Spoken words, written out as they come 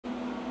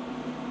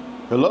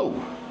Hello,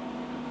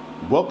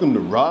 welcome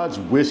to Rod's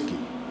Whiskey,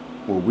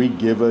 where we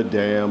give a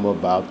damn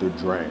about the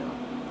dram.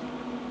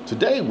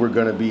 Today we're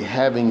going to be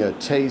having a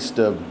taste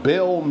of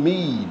Belle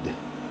Meade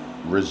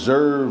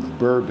Reserve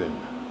Bourbon.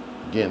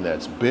 Again,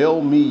 that's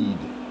Belle Meade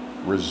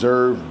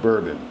Reserve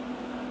Bourbon,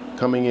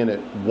 coming in at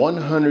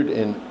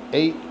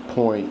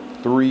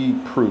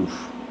 108.3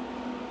 proof.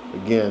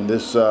 Again,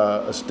 this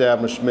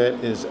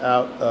establishment is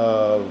out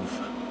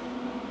of,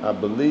 I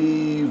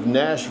believe,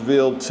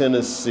 Nashville,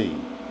 Tennessee,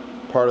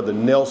 part of the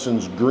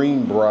Nelson's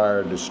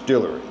Greenbrier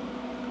Distillery.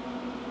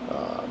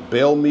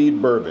 Belle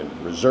Meade Bourbon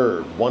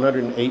Reserve,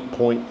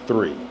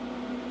 108.3.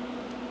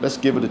 Let's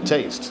give it a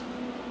taste.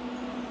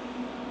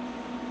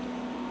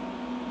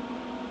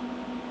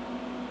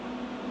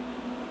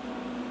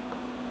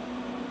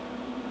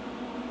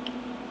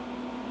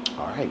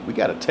 All right, we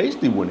got a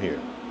tasty one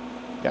here.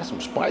 Got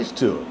some spice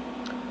to it.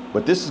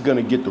 But this is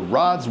gonna get the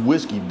Rod's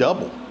Whiskey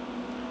double.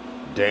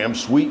 Damn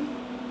sweet,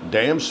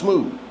 damn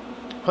smooth.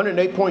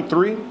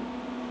 108.3,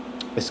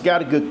 it's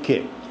got a good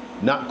kick.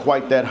 Not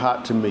quite that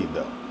hot to me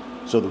though.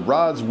 So the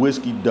Rod's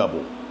Whiskey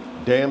double,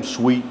 damn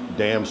sweet,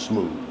 damn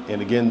smooth. And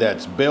again,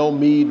 that's Belle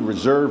Meade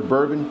Reserve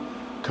Bourbon,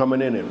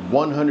 coming in at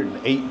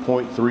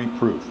 108.3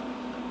 proof.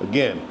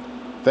 Again,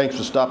 thanks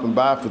for stopping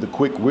by for the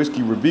quick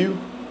whiskey review.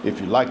 If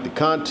you like the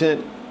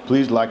content,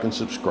 please like and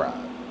subscribe.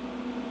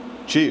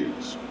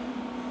 Cheers.